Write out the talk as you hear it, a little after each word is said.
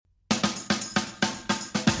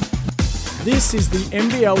This is the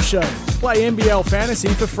NBL Show. Play NBL Fantasy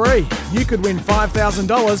for free. You could win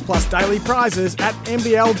 $5,000 plus daily prizes at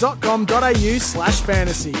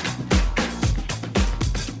nbl.com.au/fantasy.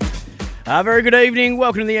 Very good evening.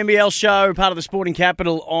 Welcome to the NBL Show, part of the Sporting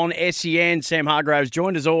Capital on SEN. Sam Hargreaves,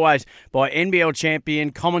 joined as always by NBL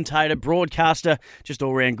champion, commentator, broadcaster, just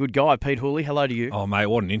all-round good guy, Pete Hooley. Hello to you. Oh, mate,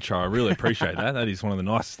 what an intro. I really appreciate that. That is one of the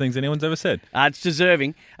nicest things anyone's ever said. It's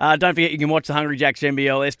deserving. Don't forget you can watch the Hungry Jacks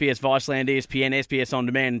NBL, SBS Viceland, ESPN, SBS On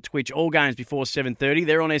Demand and Twitch. All games before 7:30.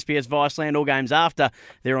 They're on SBS Viceland. All games after,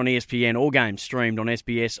 they're on ESPN. All games streamed on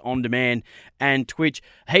SBS On Demand and Twitch.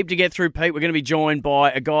 Heap to get through, Pete. We're going to be joined by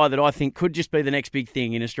a guy that I think could just be the next big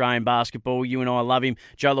thing in Australian basketball. You and I love him.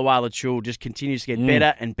 Jo Lual-Acuil just continues to get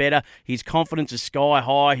better and better. His confidence is sky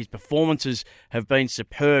high. His performances have been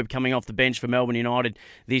superb coming off the bench for Melbourne United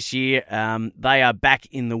this year. They are back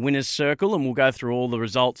in the winners' circle, and we'll go through all the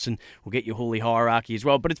results and we'll get your Hooley hierarchy as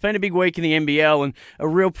well. But it's been a big week in the NBL and a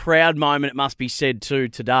real proud moment, it must be said too,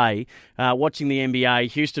 today. Watching the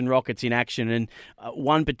NBA, Houston Rockets in action, and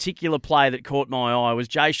one particular play that caught my eye was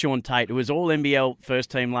Jae'Sean Tate, who was all-NBL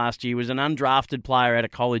first team last year, was an undrafted player out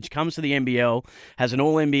of college, comes to the NBL, has an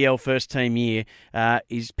all-NBL first team year,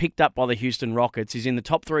 is picked up by the Houston Rockets, is in the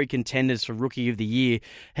top 3 contenders for Rookie of the Year.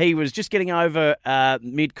 He was just getting over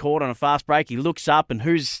mid-court on a fast break. He looks up, and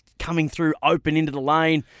who's coming through open into the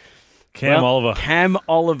lane? Cam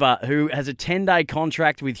Oliver, who has a 10-day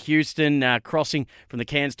contract with Houston, crossing from the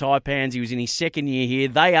Cairns Taipans. He was in his second year here.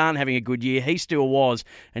 They aren't having a good year. He still was.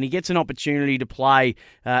 And he gets an opportunity to play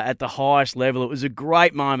at the highest level. It was a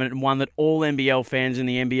great moment and one that all NBL fans in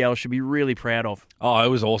the NBL should be really proud of. Oh, it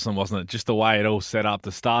was awesome, wasn't it? Just the way it all set up.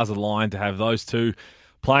 The stars aligned to have those two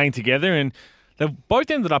playing together, and they've both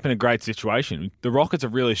ended up in a great situation. The Rockets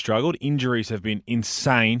have really struggled. Injuries have been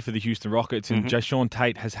insane for the Houston Rockets, and Jae'Sean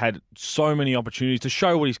Tate has had so many opportunities to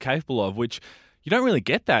show what he's capable of, which you don't really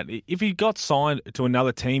get that. If he got signed to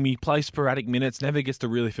another team, he plays sporadic minutes, never gets to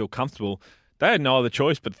really feel comfortable. They had no other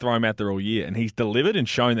choice but to throw him out there all year, and he's delivered and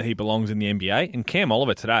shown that he belongs in the NBA. And Cam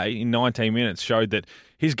Oliver today, in 19 minutes, showed that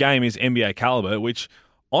his game is NBA caliber, which,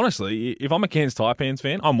 honestly, if I'm a Cairns Taipans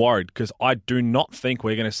fan, I'm worried because I do not think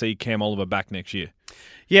we're going to see Cam Oliver back next year.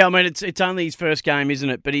 Yeah, I mean, it's only his first game, isn't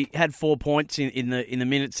it? But he had 4 points in the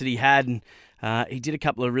minutes that he had, and he did a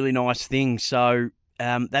couple of really nice things. So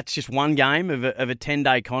that's just one game of a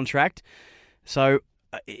 10-day contract. So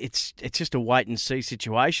it's just a wait-and-see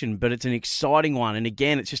situation, but it's an exciting one. And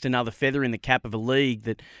again, it's just another feather in the cap of a league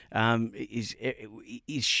that is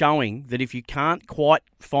showing that if you can't quite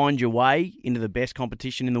find your way into the best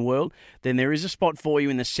competition in the world, then there is a spot for you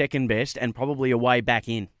in the second best and probably a way back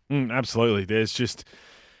in. Absolutely.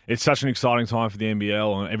 It's such an exciting time for the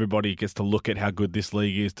NBL, and everybody gets to look at how good this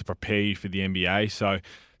league is to prepare you for the NBA.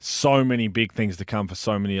 So many big things to come for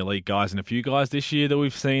so many elite guys, and a few guys this year that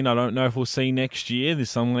we've seen. I don't know if we'll see next year. There's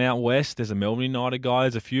someone out west. There's a Melbourne United guy.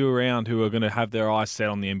 There's a few around who are going to have their eyes set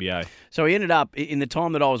on the NBA. So he ended up, in the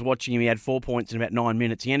time that I was watching him, he had 4 points in about 9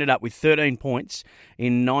 minutes. He ended up with 13 points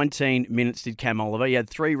in 19 minutes, did Cam Oliver. He had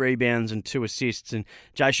 3 rebounds and 2 assists, and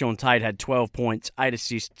Jae'Sean Tate had 12 points, 8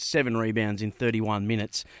 assists, 7 rebounds in 31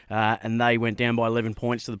 minutes, and they went down by 11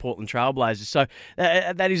 points to the Portland Trail Blazers. So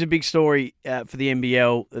that is a big story for the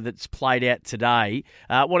NBL that's played out today.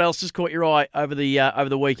 What else has caught your eye over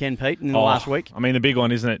the weekend, Pete, in the last week? I mean, the big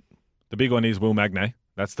one, isn't it? The big one is Will Magnay.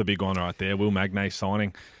 That's the big one right there. Will Magnay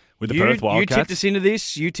signing with the Perth Wildcats. You tipped us into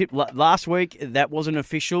this. You tipped last week. That wasn't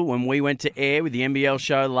official when we went to air with the NBL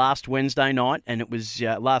show last Wednesday night, and it was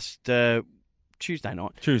last Tuesday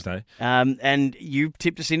night. And you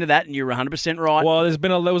tipped us into that, and you were 100% right. Well,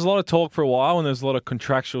 there was a lot of talk for a while, and there's a lot of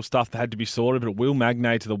contractual stuff that had to be sorted, but Will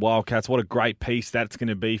Magnay to the Wildcats, what a great piece that's going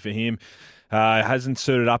to be for him. Hasn't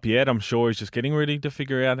suited up yet. I'm sure he's just getting ready to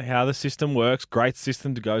figure out how the system works. Great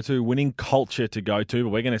system to go to, winning culture to go to, but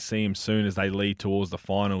we're going to see him soon as they lead towards the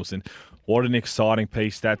finals. And what an exciting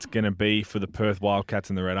piece that's going to be for the Perth Wildcats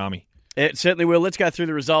and the Red Army. It certainly will. Let's go through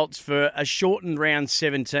the results for a shortened round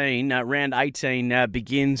 17. Round 18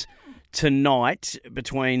 begins tonight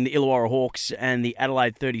between the Illawarra Hawks and the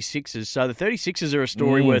Adelaide 36ers. So the 36ers are a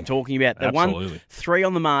story worth talking about. They won 3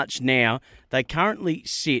 on the march now. They currently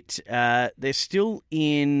sit, they're still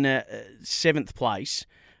in 7th place,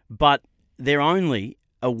 but they're only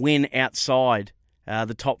a win outside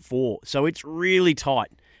the top 4. So it's really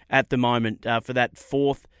tight at the moment for that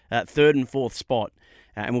 3rd and 4th spot.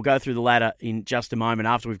 And we'll go through the ladder in just a moment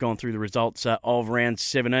after we've gone through the results of round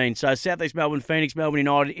 17. So South East Melbourne, Phoenix, Melbourne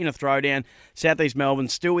United in a throwdown. South East Melbourne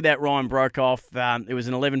still without Ryan Broekhoff. It was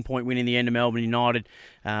an 11-point win in the end of Melbourne United.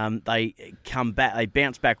 They come back. They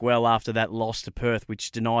bounced back well after that loss to Perth,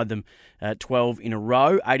 which denied them 12 in a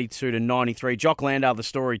row, 82-93. Jock Landale, the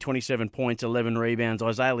story, 27 points, 11 rebounds.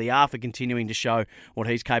 Isaiah Liafa continuing to show what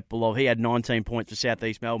he's capable of. He had 19 points for South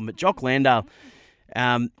East Melbourne. But Jock Landale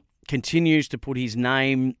continues to put his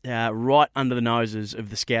name right under the noses of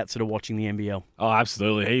the scouts that are watching the NBL. Oh,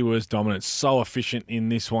 absolutely. He was dominant, so efficient in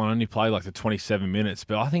this one. Only played like the 27 minutes.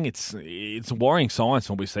 But I think it's worrying signs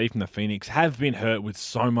from what we see from the Phoenix. Have been hurt with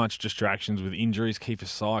so much distractions with injuries. Kiefer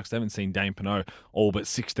Sykes, they haven't seen Dane Pinot all but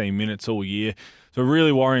 16 minutes all year. So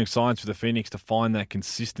really worrying signs for the Phoenix to find that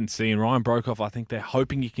consistency. And Ryan Broekhoff, I think they're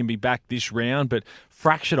hoping he can be back this round, but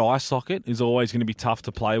fractured eye socket is always going to be tough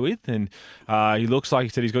to play with. And he looks like he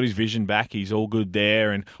said he's got his vision back. He's all good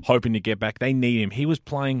there and hoping to get back. They need him. He was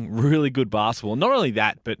playing really good basketball. Not only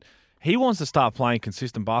that, but he wants to start playing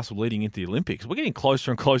consistent basketball leading into the Olympics. We're getting closer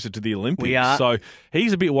and closer to the Olympics. We are. So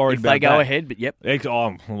he's a bit worried about that. If they go ahead, but yep.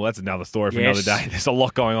 Oh, well, that's another story for another day. There's a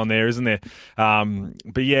lot going on there, isn't there?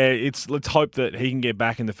 But yeah, let's hope that he can get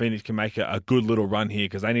back and the Phoenix can make a good little run here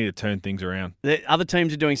because they need to turn things around. The other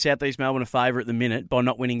teams are doing South East Melbourne a favour at the minute by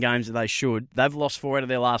not winning games that they should. They've lost 4 out of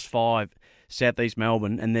their last 5. South East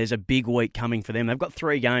Melbourne, and there's a big week coming for them. They've got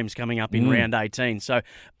 3 games coming up in round 18. So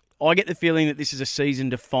I get the feeling that this is a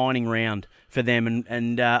season-defining round for them,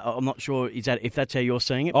 and I'm not sure if that's how you're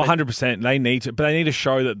seeing it. Oh, 100%. They need to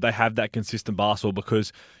show that they have that consistent basketball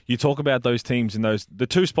because you talk about those teams in the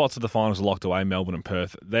 2 spots of the finals are locked away, Melbourne and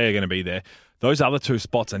Perth. They're going to be there. Those other 2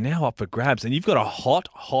 spots are now up for grabs, and you've got a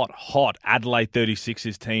hot Adelaide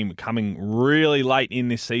 36ers team coming really late in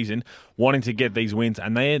this season, wanting to get these wins,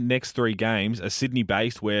 and their next 3 games are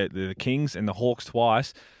Sydney-based, where the Kings and the Hawks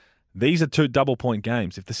twice. These are 2 double-point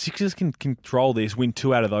games. If the Sixers can control this, win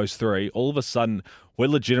 2 out of those 3, all of a sudden, we're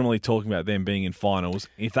legitimately talking about them being in finals.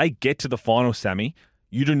 If they get to the finals, Sammy,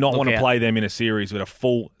 you do not want to play them in a series with a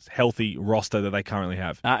full, healthy roster that they currently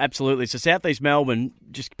have. Absolutely. So South East Melbourne,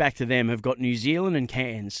 just back to them, have got New Zealand and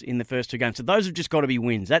Cairns in the first 2 games. So those have just got to be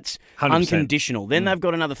wins. That's 100%. Unconditional. Then they've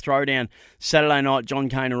got another throwdown Saturday night, John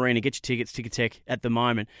Cain Arena. Get your tickets, Ticketek at the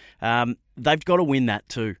moment. They've got to win that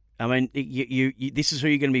too. I mean, this is who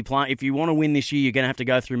you're going to be playing. If you want to win this year, you're going to have to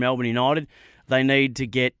go through Melbourne United. They need to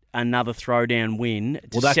get another throwdown win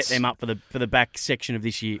to set them up for the back section of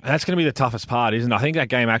this year. That's going to be the toughest part, isn't it? I think that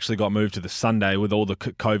game actually got moved to the Sunday with all the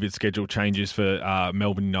COVID schedule changes for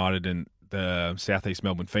Melbourne United and the South East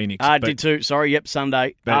Melbourne Phoenix. Did too. Sorry, yep,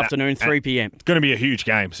 Sunday afternoon, 3 p.m. It's going to be a huge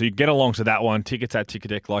game. So you get along to that one. Tickets at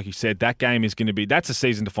Ticketek, like you said. That game is going to be, that's a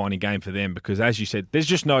season-defining game for them because, as you said, there's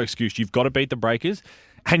just no excuse. You've got to beat the Breakers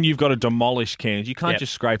and you've got to demolish Cairns. You can't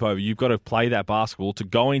just scrape over. You've got to play that basketball to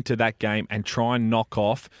go into that game and try and knock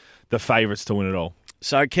off the favourites to win it all.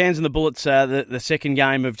 So Cairns and the Bullets, the second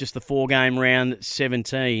game of just the 4-game round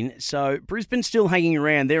 17. So Brisbane still hanging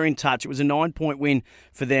around. They're in touch. It was a 9-point win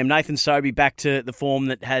for them. Nathan Sobey back to the form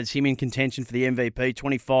that has him in contention for the MVP,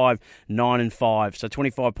 25, 9 and 5. So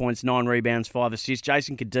 25 points, 9 rebounds, 5 assists.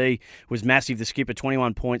 Jason Kadee was massive, the skipper,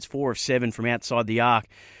 21 points, 4 of 7 from outside the arc.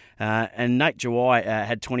 And Nate Jawai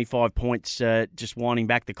had 25 points just winding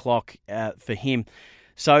back the clock for him.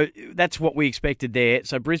 So that's what we expected there.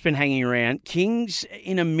 So Brisbane hanging around. Kings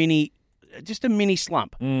in a mini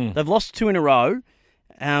slump. They've lost 2 in a row.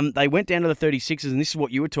 They went down to the 36ers, and this is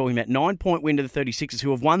what you were talking about. 9-point win to the 36ers,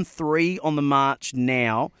 who have won 3 on the march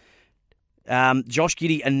now. Josh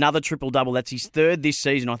Giddey, another triple-double. That's his 3rd this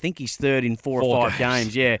season. I think he's 3rd in 4 or 5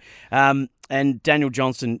 games. Yeah. And Daniel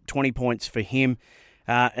Johnson, 20 points for him.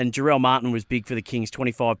 And Jarrell Martin was big for the Kings,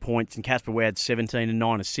 25 points, and Casper Wade 17 and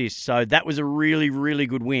 9 assists. So that was a really, really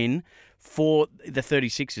good win for the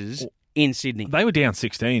 36ers in Sydney. They were down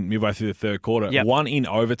 16 midway through the third quarter, 1 in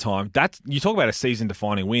overtime. You talk about a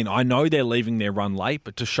season-defining win. I know they're leaving their run late,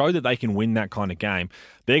 but to show that they can win that kind of game,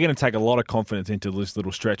 they're going to take a lot of confidence into this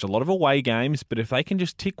little stretch. A lot of away games, but if they can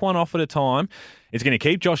just tick one off at a time, it's going to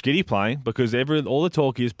keep Josh Giddey playing because all the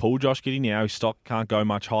talk is pull Josh Giddey now. His stock can't go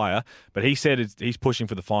much higher, but he said he's pushing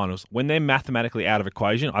for the finals. When they're mathematically out of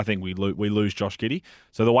equation, I think we lose Josh Giddey.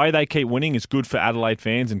 So the way they keep winning is good for Adelaide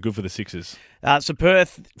fans and good for the Sixers. So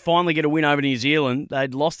Perth finally get a win over New Zealand.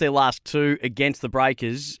 They'd lost their last 2 against the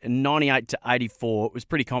Breakers, 98-84. It was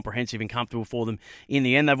pretty comprehensive and comfortable for them in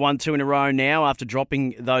the end. They've won 2 in a row now after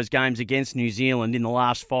dropping those games against New Zealand in the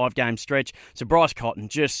last 5-game stretch. So Bryce Cotton,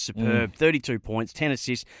 just superb, 32 points, 10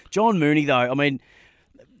 assists. John Mooney, though, I mean,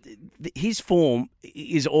 his form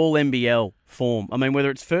is all NBL form. I mean, whether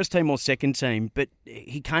it's first team or second team, but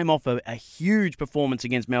he came off a huge performance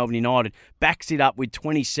against Melbourne United, backs it up with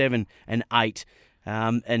 27 and 8.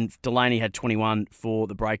 And Delaney had 21 for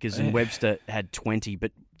the Breakers and Webster had 20.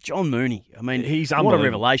 But John Mooney, I mean, he's what a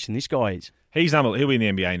revelation this guy is. He's unbelievable. He'll be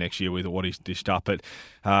in the NBA next year with what he's dished up. But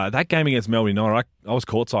that game against Melbourne United, I was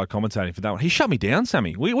courtside commentating for that one. He shut me down,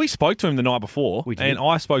 Sammy. We spoke to him the night before, and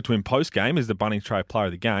I spoke to him post-game as the Bunnings Trade player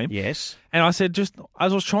of the game. Yes. And I said, just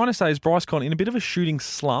as I was trying to say, is Bryce Conn in a bit of a shooting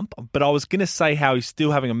slump, but I was going to say how he's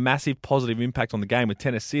still having a massive positive impact on the game with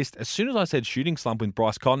 10 assists. As soon as I said shooting slump with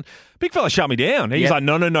Bryce Conn, big fella shut me down. He's like,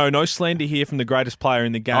 no slander here from the greatest player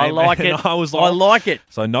in the game. I like and it. I was like, I like it.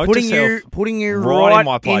 So note putting to self, putting you right in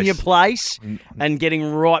my place. in your place and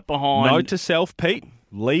getting right behind. Note to self, Pete,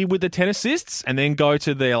 lead with the 10 assists and then go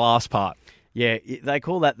to the last part. Yeah, they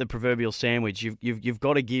call that the proverbial sandwich. You've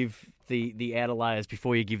got to give the outer layers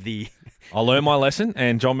before you give the... I learned my lesson,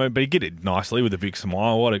 and John Mooney did it nicely with a big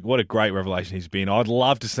smile. What a great revelation he's been. I'd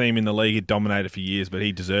love to see him in the league. He'd dominated for years, but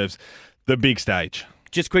he deserves the big stage.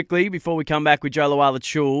 Just quickly, before we come back with Jo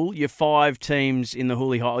Lual-Acuil, your 4 teams in the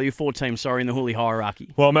Hooley hierarchy.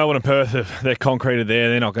 Well, Melbourne and Perth, they're concreted there.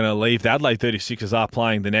 They're not going to leave. The Adelaide 36ers are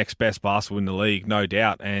playing the next best basketball in the league, no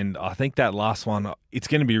doubt. And I think that last one, it's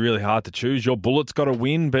going to be really hard to choose. Your Bullets got to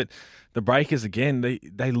win, but the Breakers, again,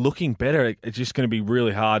 they're looking better. It's just going to be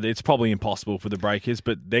really hard. It's probably impossible for the Breakers,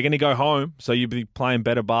 but they're going to go home, so you'll be playing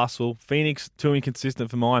better basketball. Phoenix, too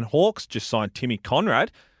inconsistent for mine. Hawks just signed Timmy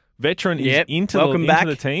Conrad. Veteran is into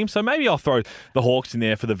the team, so maybe I'll throw the Hawks in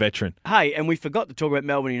there for the veteran. Hey, and we forgot to talk about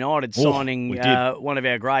Melbourne United signing one of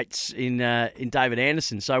our greats in David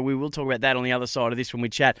Anderson, so we will talk about that on the other side of this when we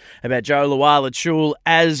chat about Jo Lual-Acuil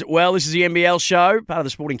as well. This is the NBL Show, part of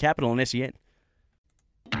the Sporting Capital on SEN.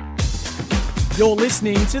 You're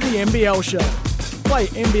listening to the NBL Show. Play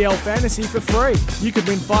NBL Fantasy for free. You could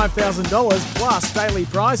win $5,000 plus daily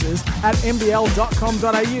prizes at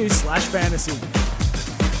nbl.com.au/fantasy.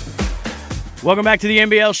 Welcome back to the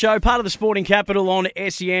NBL Show, part of the Sporting Capital on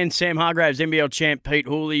SEN. Sam Hargreaves, NBL champ Pete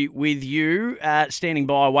Hooley with you, standing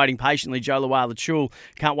by, waiting patiently. Jo Lual-Acuil,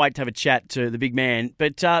 can't wait to have a chat to the big man.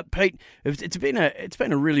 But Pete, it's been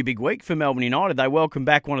a really big week for Melbourne United. They welcome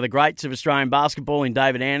back one of the greats of Australian basketball in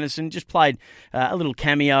David Anderson. Just played a little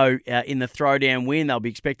cameo in the throwdown win. They'll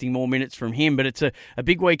be expecting more minutes from him, but it's a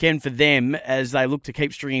big weekend for them as they look to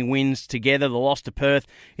keep stringing wins together. The loss to Perth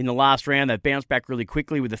in the last round, they've bounced back really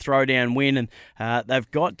quickly with the throwdown win, and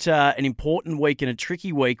they've got an important week and a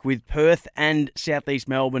tricky week with Perth and South East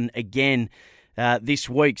Melbourne again this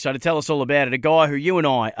week. So to tell us all about it, a guy who you and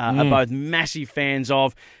I are both massive fans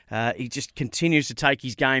of. He just continues to take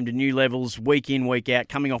his game to new levels week in, week out.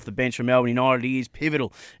 Coming off the bench for Melbourne United, he is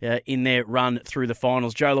pivotal in their run through the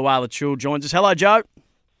finals. Jo Lual-Acuil joins us. Hello, Joe.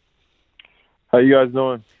 How you guys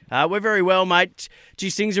doing? We're very well, mate.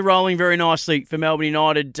 Geez, things are rolling very nicely for Melbourne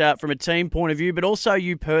United from a team point of view, but also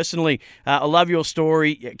you personally. I love your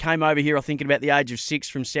story. You came over here, I think, at about the age of 6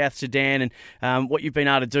 from South Sudan, and what you've been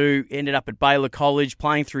able to do. Ended up at Baylor College,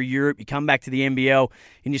 playing through Europe. You come back to the NBL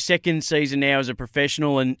in your second season now as a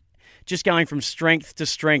professional, and just going from strength to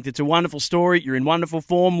strength. It's a wonderful story. You're in wonderful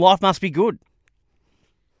form. Life must be good.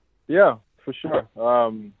 Yeah, for sure.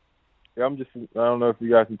 I don't know if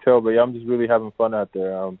you guys can tell, but I'm just really having fun out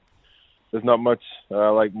there. There's not much I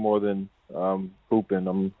like more than hooping.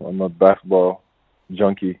 I'm a basketball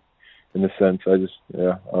junkie in a sense.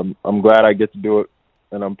 I'm glad I get to do it,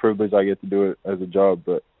 and I'm privileged I get to do it as a job.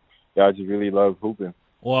 But yeah, I just really love hooping.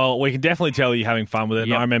 Well, we can definitely tell you're having fun with it.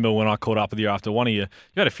 Yep. And I remember when I caught up with you after one of you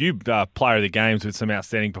had a few player of the games with some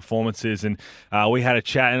outstanding performances, and we had a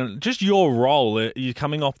chat. And just your role, you're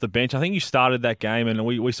coming off the bench. I think you started that game, and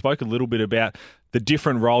we spoke a little bit about the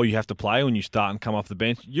different role you have to play when you start and come off the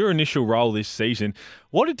bench. Your initial role this season,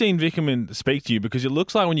 what did Dean Vickerman speak to you? Because it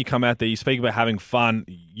looks like when you come out there, you speak about having fun.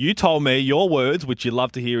 You told me your words, which you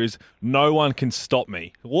love to hear, is no one can stop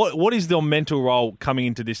me. What is the mental role coming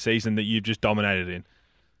into this season that you've just dominated in?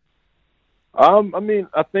 I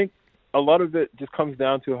think a lot of it just comes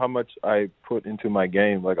down to how much I put into my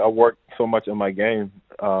game. Like, I work so much on my game.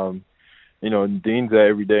 And Dean's there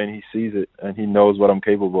every day, and he sees it, and he knows what I'm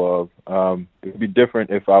capable of. It'd be different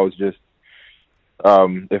if I was just, I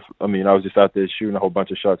was just out there shooting a whole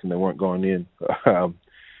bunch of shots and they weren't going in.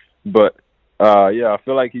 But I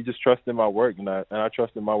feel like he just trusts in my work, and I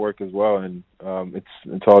trust in my work as well. And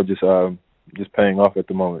it's all just paying off at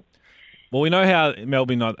the moment. Well, we know how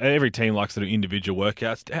Melbourne, every team likes to do individual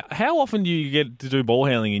workouts. How often do you get to do ball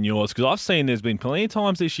handling in yours? Because I've seen there's been plenty of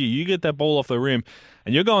times this year you get that ball off the rim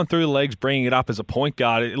and you're going through the legs, bringing it up as a point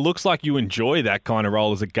guard. It looks like you enjoy that kind of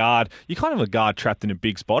role as a guard. You're kind of a guard trapped in a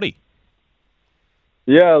big spotty.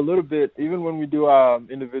 Yeah, a little bit. Even when we do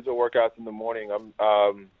individual workouts in the morning,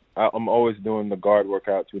 I'm always doing the guard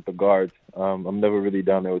workouts with the guards. I'm never really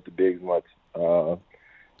down there with the bigs much.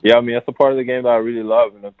 Yeah, I mean, that's a part of the game that I really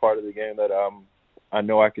love, and a part of the game that I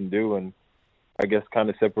know I can do, and I guess kind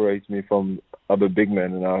of separates me from other big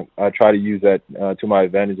men. And I try to use that to my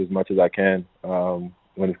advantage as much as I can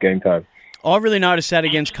when it's game time. I really noticed that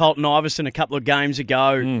against Colton Iverson a couple of games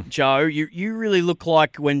ago, Joe. You really look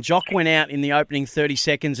like when Jock went out in the opening 30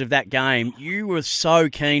 seconds of that game, you were so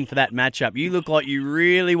keen for that matchup. You looked like you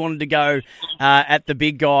really wanted to go at the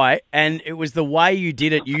big guy, and it was the way you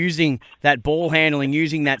did it, using that ball handling,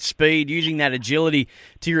 using that speed, using that agility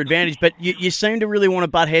to your advantage. But you seem to really want to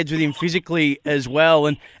butt heads with him physically as well,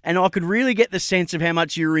 and I could really get the sense of how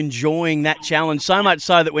much you were enjoying that challenge, so much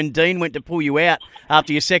so that when Dean went to pull you out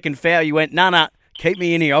after your second foul, you went, nah, keep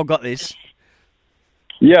me in here. I've got this.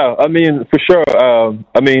 Yeah, I mean, for sure.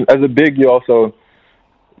 I mean, as a big, you also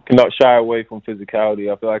cannot shy away from physicality.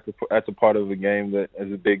 I feel like that's a part of the game that, as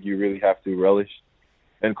a big, you really have to relish.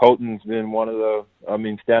 And Colton's been one of the,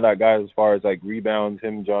 standout guys as far as, like, rebounds,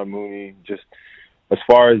 him, John Mooney, just as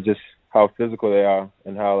far as just how physical they are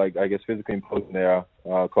and how, like, I guess physically imposing they are.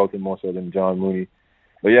 Colton more so than John Mooney.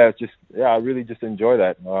 But, yeah, I really just enjoy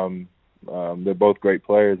that. They're both great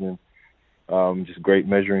players and just great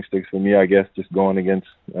measuring sticks for me, I guess, just going against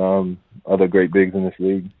other great bigs in this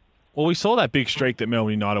league. Well, we saw that big streak that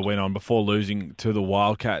Melbourne United went on before losing to the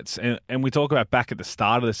Wildcats. And we talk about back at the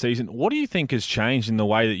start of the season. What do you think has changed in the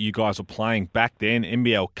way that you guys were playing back then,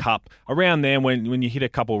 NBL Cup, around then when you hit a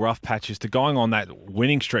couple rough patches, to going on that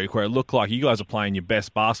winning streak where it looked like you guys are playing your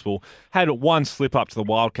best basketball, had one slip up to the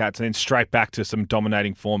Wildcats and then straight back to some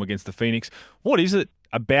dominating form against the Phoenix? What is it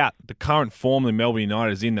about the current form that Melbourne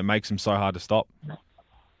United is in that makes them so hard to stop?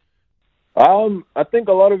 I think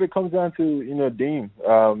a lot of it comes down to, Dean.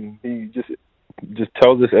 He just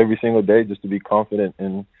tells us every single day just to be confident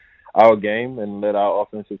in our game and let our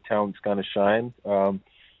offensive talents kind of shine.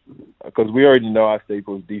 Because we already know our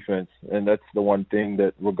staple is defense, and that's the one thing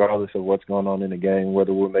that, regardless of what's going on in the game,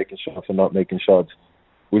 whether we're making shots or not making shots,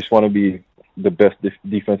 we just want to be the best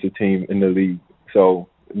defensive team in the league. So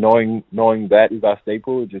knowing that is our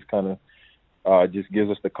staple, it just kind of just gives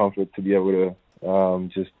us the comfort to be able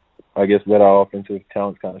to I guess let our offensive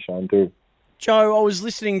talents kind of shine through. Joe, I was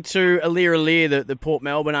listening to Alir, the Port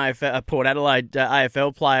Adelaide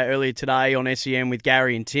AFL player earlier today on SEM with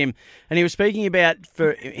Gary and Tim, and he was speaking about,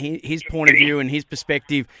 for his point of view and his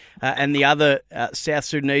perspective, and the other South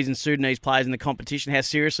Sudanese and Sudanese players in the competition, how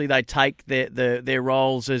seriously they take their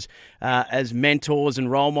roles as mentors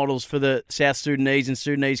and role models for the South Sudanese and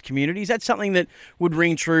Sudanese community. Is that something that would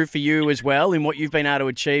ring true for you as well in what you've been able to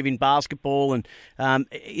achieve in basketball? And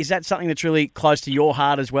is that something that's really close to your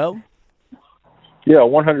heart as well? Yeah,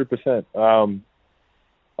 100%.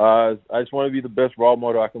 I just want to be the best role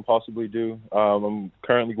model I can possibly do. I'm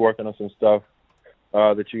currently working on some stuff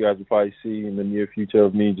that you guys will probably see in the near future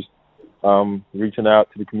of me just reaching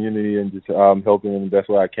out to the community and just helping in the best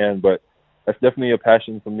way I can. But that's definitely a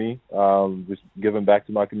passion for me, just giving back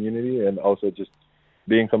to my community and also just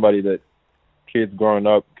being somebody that kids growing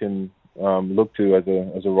up can look to as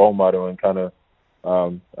a role model and kind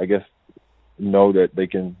of, I guess, know that they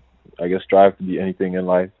can, I guess, strive to be anything in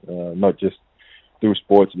life, not just through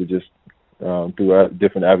sports, but just through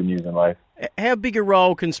different avenues in life. How big a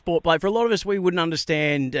role can sport play? For a lot of us, we wouldn't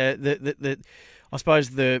understand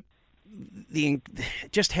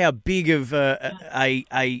just how big of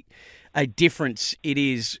a difference it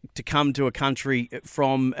is to come to a country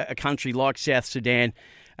from a country like South Sudan.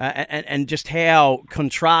 And just how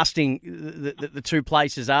contrasting the two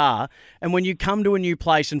places are. And when you come to a new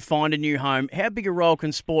place and find a new home, how big a role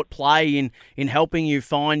can sport play in helping you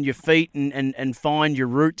find your feet and find your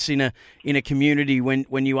roots in a community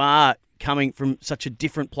when you are coming from such a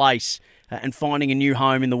different place and finding a new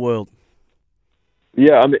home in the world?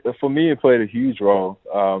 Yeah, I mean, for me, it played a huge role.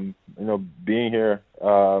 Being here,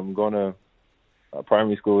 going to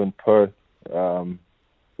primary school in Perth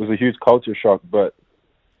was a huge culture shock, but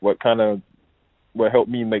what helped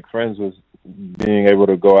me make friends was being able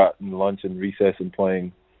to go out and lunch and recess and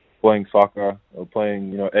playing soccer or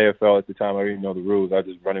playing, AFL at the time. I didn't know the rules. I was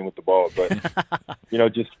just running with the ball. But,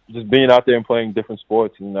 just being out there and playing different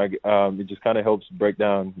sports, and it just kind of helps break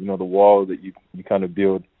down, the wall that you kind of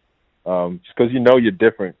build, just because you're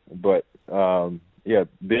different. But,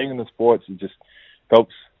 being in the sports, it just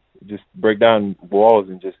helps just break down walls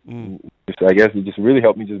and just I guess it just really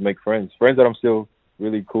helped me just make friends that I'm still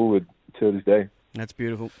really cool with till this day. That's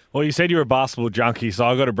beautiful. Well, you said you're a basketball junkie, so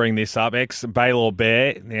I've got to bring this up. Ex-Baylor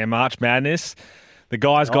Bear, now March Madness. The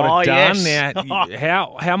guys got it done. Yes.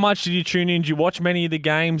 Now, how much did you tune in? Do you watch many of the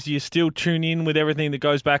games? Do you still tune in with everything that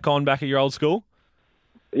goes back at your old school?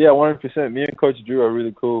 Yeah, 100%. Me and Coach Drew are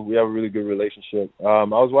really cool. We have a really good relationship. I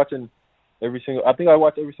was watching I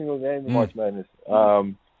watched every single game in March Madness.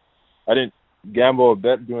 I didn't gamble or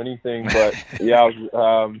bet, do anything, but yeah,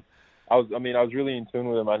 I was really in tune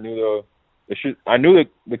with them. I knew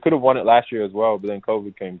they could have won it last year as well, but then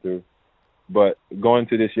COVID came through. But going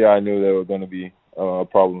to this year, I knew they were going to be a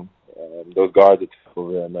problem. Those guards are tough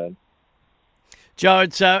over there, man. Joe,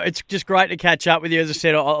 it's just great to catch up with you. As I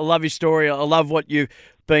said, I love your story. I love what you've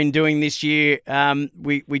been doing this year.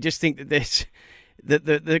 We just think that there's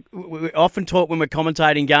we often talk when we're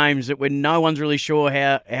commentating games that when no one's really sure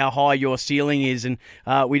how high your ceiling is, and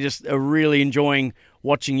we just are really enjoying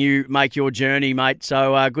watching you make your journey, mate.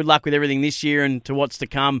 So good luck with everything this year and to what's to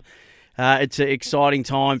come. It's an exciting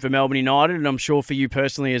time for Melbourne United, and I'm sure for you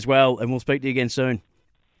personally as well. And we'll speak to you again soon.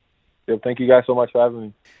 Yeah, thank you guys so much for having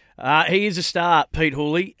me. He is a star, Pete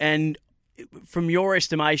Hooley, and from your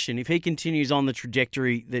estimation, if he continues on the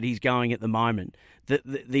trajectory that he's going at the moment,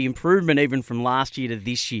 the improvement even from last year to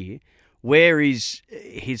this year, where is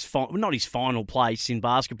not his final place in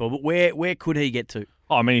basketball, but where could he get to?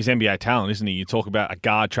 Oh, I mean, he's NBA talent, isn't he? You talk about a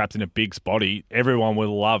guard trapped in a big body. Everyone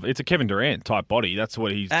will love. It's a Kevin Durant type body. That's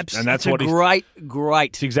what he's. And that's what great.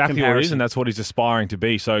 It's exactly comparison. what it is, and that's what he's aspiring to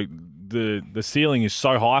be. So the ceiling is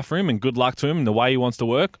so high for him, and good luck to him. And the way he wants to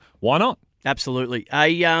work, why not? Absolutely.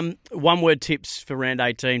 One-word tips for round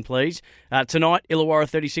 18, please. Tonight, Illawarra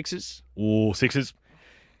 36ers. Ooh, Sixers.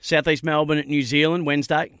 Southeast Melbourne at New Zealand,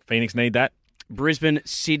 Wednesday. Phoenix need that. Brisbane,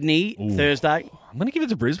 Sydney, Thursday. I'm going to give it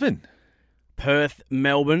to Brisbane. Perth,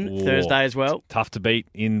 Melbourne, Thursday as well. Tough to beat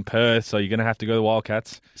in Perth, so you're going to have to go to the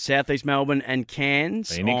Wildcats. Southeast Melbourne and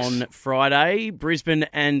Cairns Phoenix on Friday. Brisbane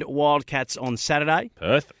and Wildcats on Saturday.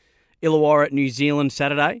 Perth. Illawarra at New Zealand,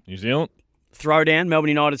 Saturday. New Zealand. Throwdown, Melbourne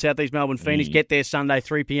United, Southeast Melbourne, Phoenix. Get there Sunday,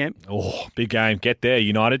 3 p.m. Oh, big game. Get there,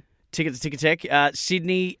 United. Ticket to Ticketek.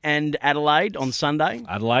 Sydney and Adelaide on Sunday.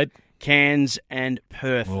 Adelaide. Cairns and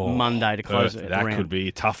Perth Monday to close it. That could be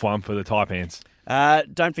a tough one for the Taipans.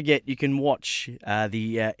 Don't forget, you can watch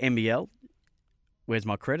the NBL. Where's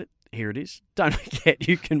my credit? Here it is. Don't forget,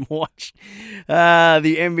 you can watch the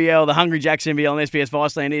NBL, the Hungry Jacks NBL on SBS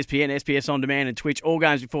Viceland, ESPN, SBS On Demand and Twitch. All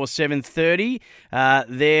games before 7:30.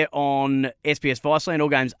 They're on SBS Viceland. All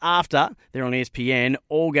games after, they're on ESPN.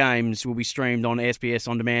 All games will be streamed on SBS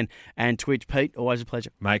On Demand and Twitch. Pete, always a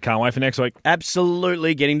pleasure. Mate, can't wait for next week.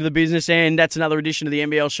 Absolutely. Getting to the business end. That's another edition of the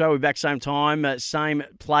NBL Show. We're back same time, same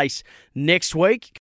place next week.